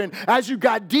deeper, and as you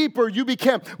got deeper, you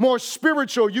became more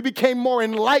spiritual. You became more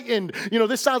enlightened.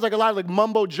 This sounds like a lot of like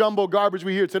mumbo jumbo garbage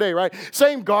we hear today, right?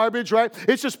 Same garbage, right?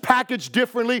 It's just packaged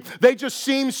differently. They just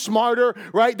seem smarter,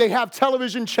 right? They have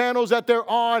television channels that they're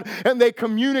on, and they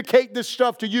communicate this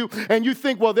stuff to you, and you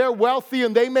think, well, they're wealthy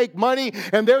and they make money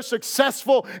and they're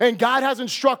successful and God hasn't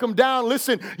struck them down.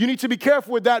 Listen, you need to be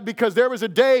careful with that because there is a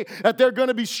day that they're going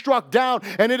to be struck down,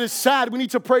 and it is sad. We need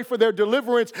to pray for their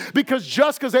deliverance because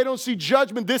just because they don't see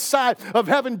judgment this side of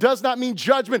heaven does not mean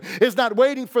judgment is not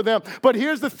waiting for them. But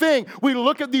here's the thing. We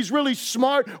look at these really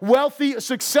smart, wealthy,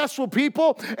 successful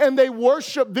people and they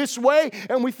worship this way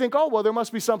and we think, oh, well, there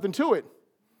must be something to it.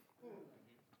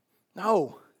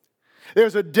 No.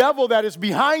 There's a devil that is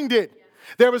behind it.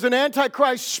 There is an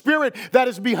antichrist spirit that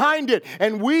is behind it.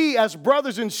 And we as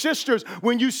brothers and sisters,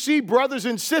 when you see brothers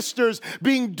and sisters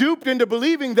being duped into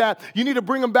believing that, you need to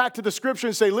bring them back to the scripture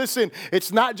and say, listen,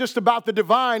 it's not just about the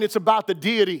divine, it's about the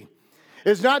deity.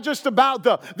 It's not just about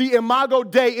the imago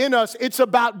Dei in us, it's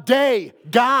about Dei,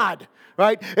 God.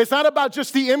 Right? It's not about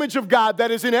just the image of God that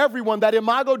is in everyone, that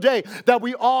imago Dei that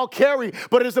we all carry,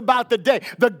 but it is about the Dei,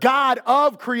 the God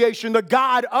of creation, the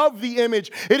God of the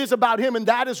image. It is about him, and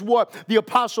that is what the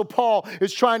Apostle Paul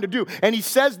is trying to do. And he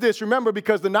says this, remember,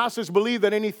 because the Gnostics believed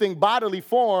that anything bodily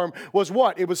form was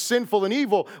what? It was sinful and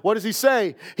evil. What does he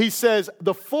say? He says,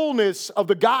 the fullness of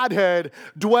the Godhead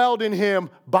dwelled in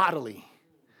him bodily.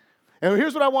 And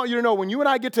here's what I want you to know. When you and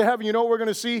I get to heaven, you know what we're going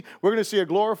to see? We're going to see a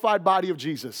glorified body of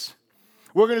Jesus.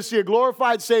 We're going to see a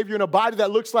glorified Savior in a body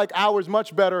that looks like ours,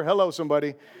 much better. Hello,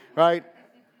 somebody, right?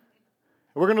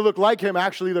 We're going to look like him,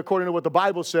 actually, according to what the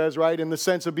Bible says, right, in the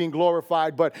sense of being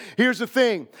glorified. But here's the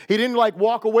thing. He didn't,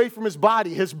 walk away from his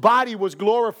body. His body was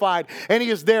glorified, and he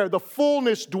is there. The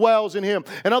fullness dwells in him.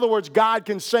 In other words, God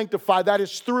can sanctify. That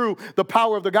is through the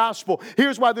power of the gospel.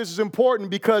 Here's why this is important,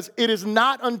 because it is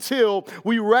not until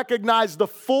we recognize the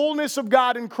fullness of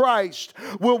God in Christ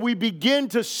will we begin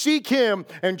to seek him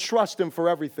and trust him for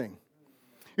everything.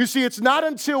 You see, it's not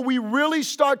until we really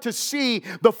start to see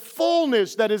the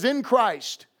fullness that is in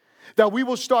Christ that we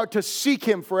will start to seek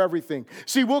him for everything.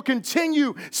 See, we'll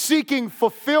continue seeking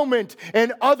fulfillment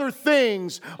and other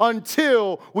things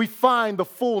until we find the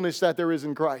fullness that there is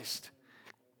in Christ.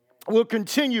 We'll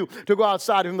continue to go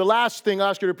outside. And the last thing I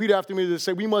ask you to repeat after me is to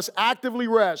say, we must actively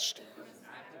rest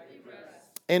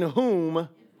in whom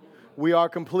we are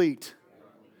complete.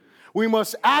 We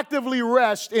must actively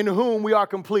rest in whom we are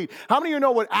complete. How many of you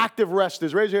know what active rest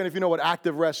is? Raise your hand if you know what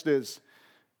active rest is.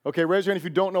 Okay, raise your hand if you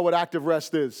don't know what active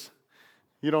rest is.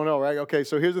 You don't know, right? Okay,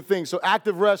 so here's the thing. So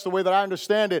active rest, the way that I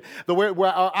understand it,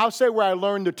 I'll say where I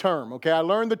learned the term. Okay, I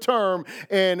learned the term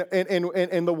in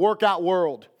the workout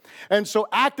world. And so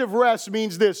active rest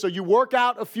means this. So you work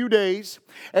out a few days,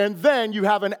 and then you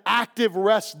have an active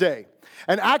rest day.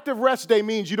 An active rest day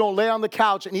means you don't lay on the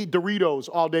couch and eat Doritos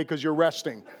all day because you're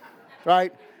resting.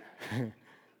 Right?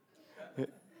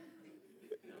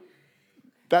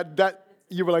 that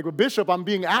you were like, well, Bishop, I'm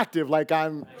being active, like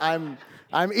I'm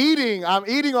eating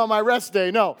on my rest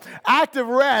day. No, active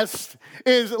rest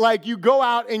is like you go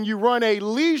out and you run a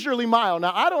leisurely mile.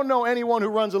 Now, I don't know anyone who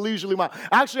runs a leisurely mile.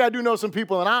 Actually, I do know some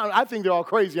people, and I think they're all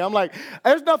crazy. I'm like,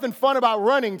 there's nothing fun about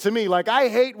running to me. Like, I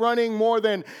hate running more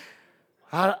than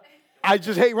I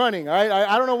just hate running, all right?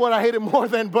 I don't know what I hate it more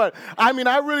than, but I mean,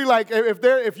 I really like,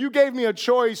 if you gave me a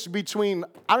choice between,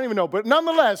 I don't even know, but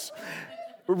nonetheless,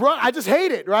 run, I just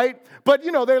hate it, right? But,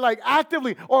 they're like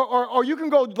actively, or you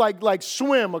can go like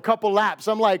swim a couple laps.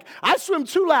 I'm like, I swim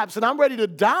 2 laps and I'm ready to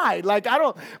die.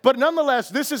 But nonetheless,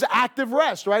 this is active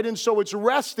rest, right? And so it's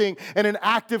resting in an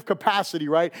active capacity,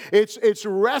 right? It's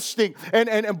resting,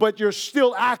 but you're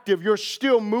still active, you're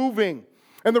still moving.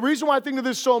 And the reason why I think that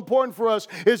this is so important for us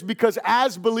is because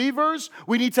as believers,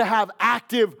 we need to have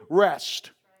active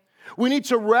rest. We need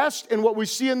to rest in what we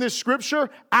see in this scripture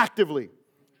actively,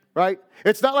 right?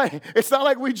 It's not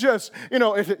like we just,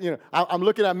 I'm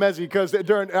looking at Mezzi because I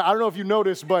don't know if you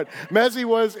noticed, but Mezzi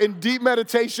was in deep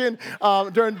meditation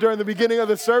during the beginning of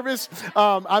the service.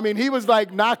 He was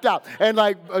like knocked out. And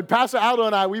Pastor Aldo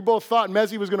and I, we both thought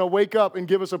Mezzi was going to wake up and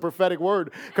give us a prophetic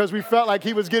word because we felt like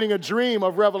he was getting a dream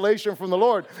of revelation from the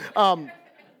Lord.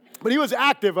 But he was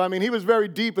active. He was very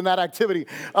deep in that activity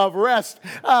of rest.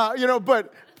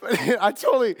 But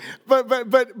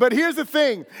here's the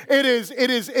thing. It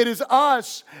is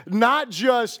us not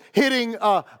just hitting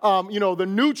the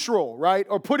neutral, right?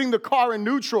 Or putting the car in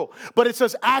neutral, but it's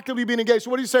us actively being engaged. So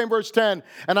what do you say in verse 10?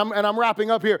 And I'm wrapping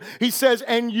up here. He says,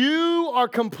 "And you are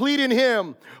complete in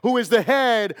him who is the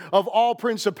head of all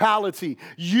principality."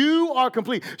 You are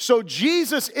complete. So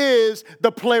Jesus is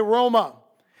the pleroma.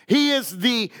 He is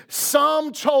the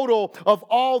sum total of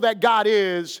all that God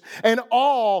is and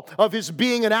all of his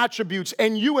being and attributes.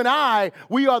 And you and I,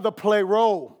 we are the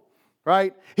plero,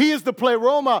 right? He is the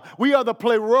pleroma. We are the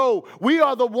plero. We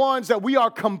are the ones that we are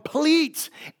complete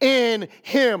in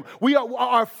him.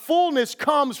 Our fullness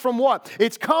comes from what?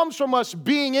 It comes from us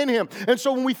being in him. And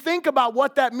so when we think about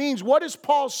what that means, what is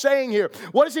Paul saying here?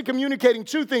 What is he communicating?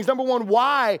 2 things. Number 1,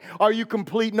 why are you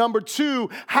complete? Number 2,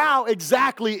 how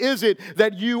exactly is it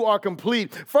that you are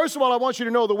complete? First of all, I want you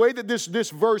to know the way that this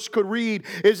verse could read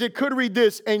is it could read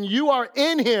this, and you are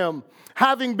in him,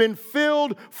 having been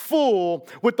filled full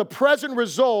with the present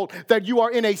result that you are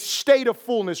in a state of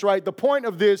fullness, right? The point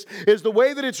of this is the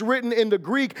way that it's written in the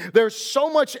Greek, there's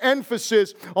so much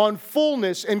emphasis on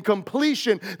fullness and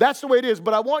completion. That's the way it is.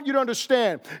 But I want you to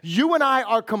understand, you and I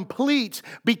are complete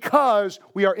because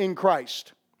we are in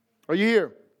Christ. Are you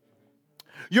here?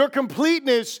 Your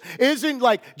completeness isn't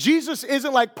like, Jesus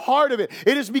isn't like part of it.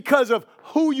 It is because of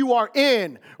who you are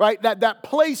in, right? That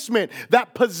placement,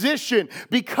 that position,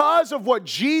 because of what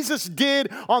Jesus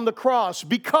did on the cross,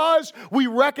 because we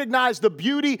recognize the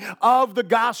beauty of the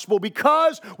gospel,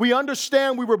 because we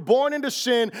understand we were born into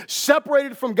sin,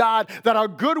 separated from God, that our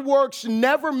good works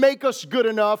never make us good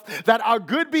enough, that our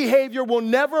good behavior will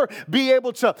never be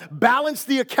able to balance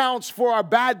the accounts for our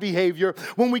bad behavior.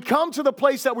 When we come to the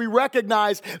place that we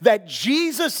recognize that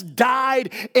Jesus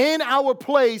died in our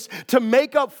place to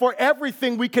make up for everything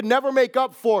everything we could never make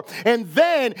up for. And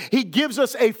then he gives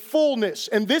us a fullness.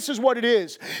 And this is what it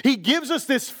is. He gives us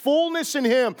this fullness in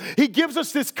him. He gives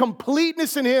us this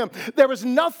completeness in him. There is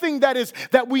nothing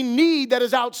that we need that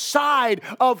is outside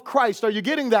of Christ. Are you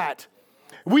getting that?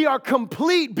 We are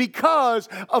complete because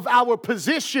of our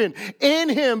position in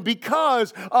him,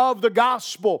 because of the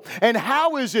gospel. And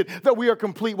how is it that we are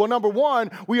complete? Well, number one,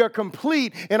 we are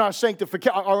complete in our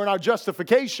sanctification or in our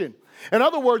justification. In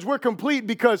other words, we're complete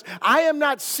because I am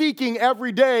not seeking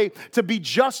every day to be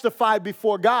justified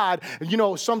before God. You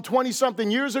know, some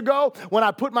 20-something years ago, when I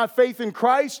put my faith in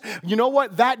Christ, you know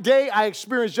what? That day I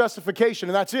experienced justification,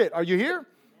 and that's it. Are you here?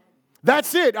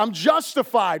 That's it. I'm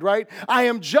justified, right? I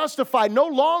am justified. No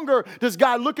longer does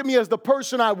God look at me as the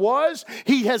person I was.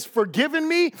 He has forgiven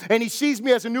me, and he sees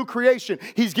me as a new creation.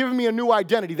 He's given me a new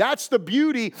identity. That's the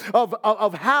beauty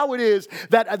of how it is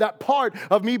that part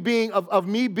of me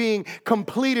being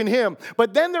complete in him.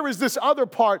 But then there is this other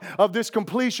part of this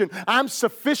completion. I'm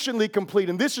sufficiently complete,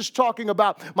 and this is talking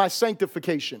about my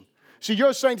sanctification. See,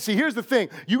 you're saying, here's the thing.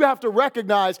 You have to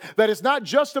recognize that it's not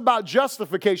just about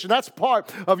justification. That's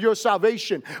part of your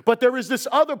salvation. But there is this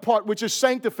other part, which is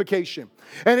sanctification.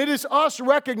 And it is us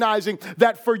recognizing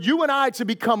that for you and I to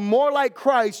become more like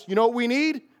Christ, you know what we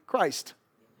need? Christ.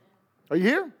 Are you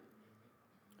here?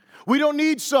 We don't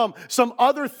need some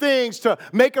other things to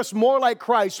make us more like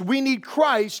Christ. We need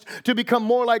Christ to become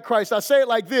more like Christ. I say it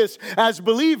like this. As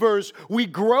believers, we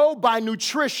grow by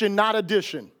nutrition, not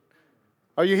addition.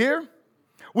 Are you here?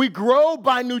 We grow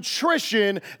by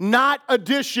nutrition, not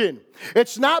addition.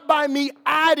 It's not by me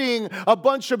adding a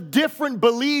bunch of different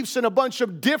beliefs and a bunch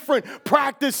of different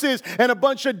practices and a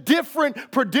bunch of different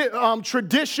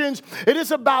traditions. It is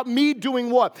about me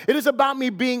doing what? It is about me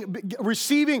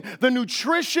receiving the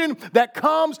nutrition that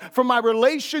comes from my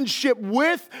relationship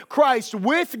with Christ,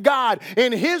 with God,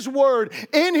 in his word,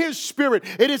 in his spirit.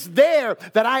 It is there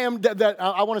that I am,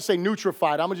 I want to say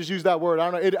nutrified. I'm going to just use that word.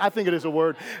 I don't know. I think it is a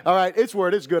word. All right. It's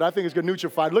word. It's good. I think it's good.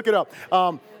 Nutrified. Look it up.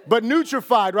 But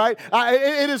nutrified, right?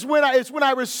 It's when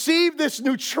I receive this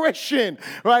nutrition,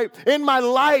 right, in my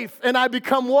life, and I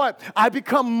become what? I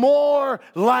become more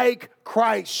like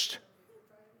Christ.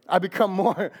 I become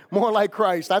more like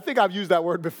Christ. I think I've used that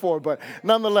word before, but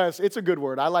nonetheless, it's a good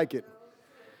word. I like it.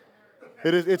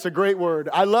 It's a great word.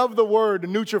 I love the word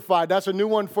nutrified. That's a new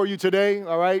one for you today,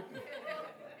 all right?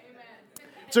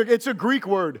 It's a Greek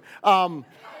word.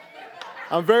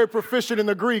 I'm very proficient in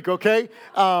the Greek, okay?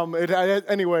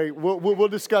 Anyway, we'll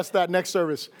discuss that next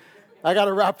service. I got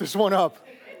to wrap this one up.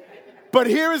 But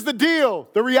here is the deal.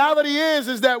 The reality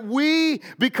is that we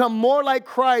become more like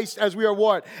Christ as we are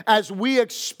what? As we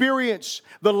experience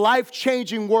the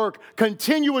life-changing work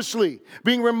continuously,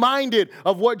 being reminded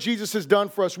of what Jesus has done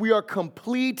for us. We are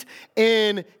complete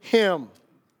in him.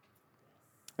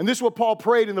 And this is what Paul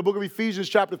prayed in the book of Ephesians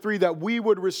chapter 3, that we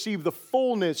would receive the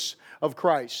fullness of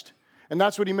Christ. And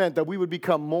that's what he meant, that we would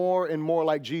become more and more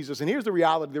like Jesus. And here's the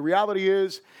reality. The reality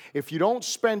is, if you don't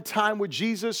spend time with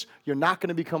Jesus, you're not going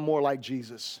to become more like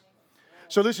Jesus.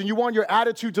 So listen, you want your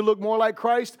attitude to look more like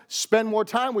Christ? Spend more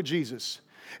time with Jesus.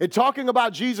 And talking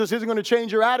about Jesus isn't going to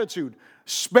change your attitude.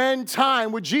 Spend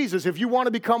time with Jesus. If you want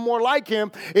to become more like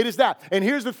him, it is that. And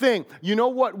here's the thing. You know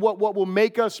what will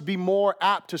make us be more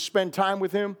apt to spend time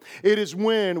with him? It is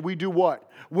when we do what?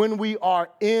 When we are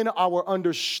in our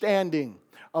understanding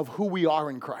of who we are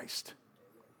in Christ.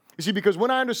 You see, because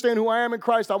when I understand who I am in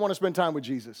Christ, I want to spend time with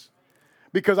Jesus.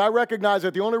 Because I recognize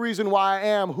that the only reason why I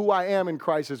am who I am in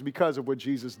Christ is because of what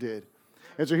Jesus did.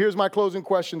 And so here's my closing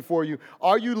question for you.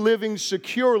 Are you living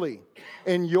securely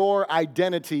in your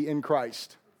identity in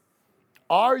Christ?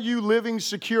 Are you living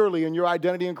securely in your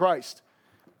identity in Christ?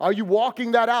 Are you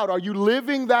walking that out? Are you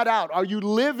living that out? Are you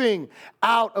living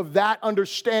out of that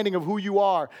understanding of who you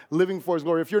are, living for his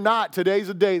glory? If you're not, today's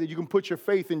a day that you can put your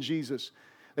faith in Jesus,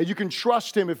 that you can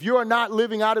trust him. If you are not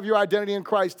living out of your identity in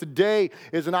Christ, today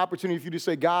is an opportunity for you to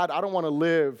say, God, I don't want to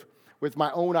live with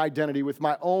my own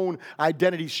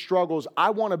identity struggles. I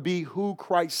want to be who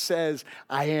Christ says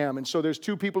I am. And so there's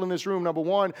two people in this room. Number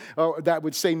one, that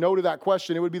would say no to that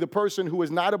question. It would be the person who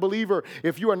is not a believer.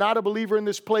 If you are not a believer in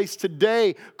this place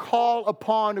today, call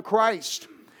upon Christ.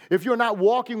 If you're not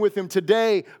walking with him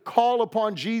today, call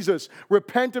upon Jesus.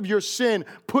 Repent of your sin.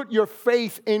 Put your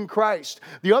faith in Christ.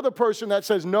 The other person that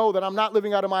says, no, that I'm not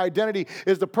living out of my identity,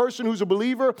 is the person who's a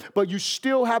believer, but you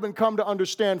still haven't come to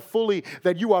understand fully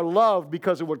that you are loved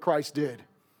because of what Christ did.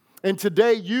 And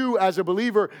today, you as a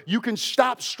believer, you can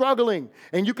stop struggling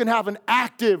and you can have an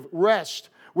active rest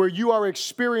where you are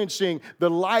experiencing the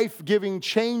life-giving,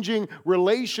 changing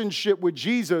relationship with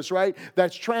Jesus, right?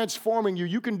 That's transforming you.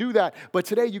 You can do that. But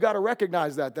today you got to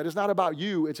recognize that it's not about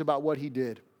you, it's about what he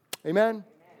did. Amen?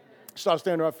 Start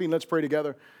standing on our feet and let's pray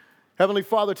together. Heavenly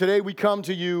Father, today we come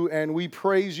to you and we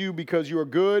praise you because you are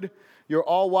good, you're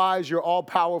all wise, you're all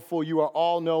powerful, you are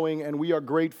all knowing, and we are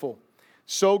grateful.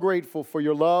 So grateful for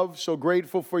your love, so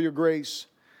grateful for your grace.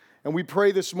 And we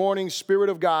pray this morning, Spirit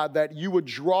of God, that you would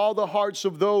draw the hearts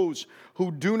of those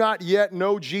who do not yet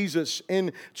know Jesus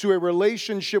into a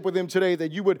relationship with him today,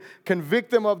 that you would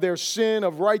convict them of their sin,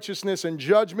 of righteousness and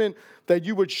judgment, that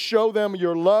you would show them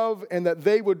your love, and that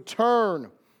they would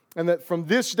turn, and that from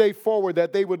this day forward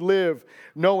that they would live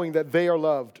knowing that they are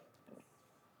loved.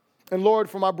 And Lord,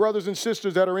 for my brothers and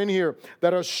sisters that are in here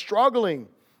that are struggling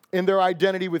in their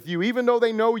identity with you, even though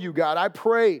they know you, God, I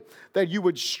pray that you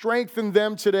would strengthen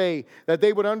them today, that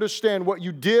they would understand what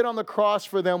you did on the cross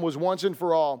for them was once and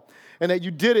for all, and that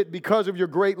you did it because of your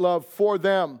great love for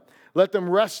them. Let them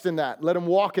rest in that. Let them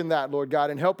walk in that, Lord God,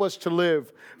 and help us to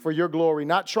live for your glory,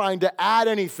 not trying to add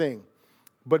anything,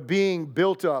 but being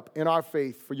built up in our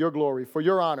faith for your glory, for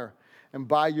your honor, and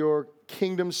by your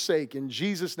kingdom's sake. In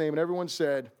Jesus' name, and everyone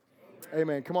said,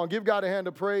 amen. Come on, give God a hand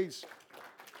of praise.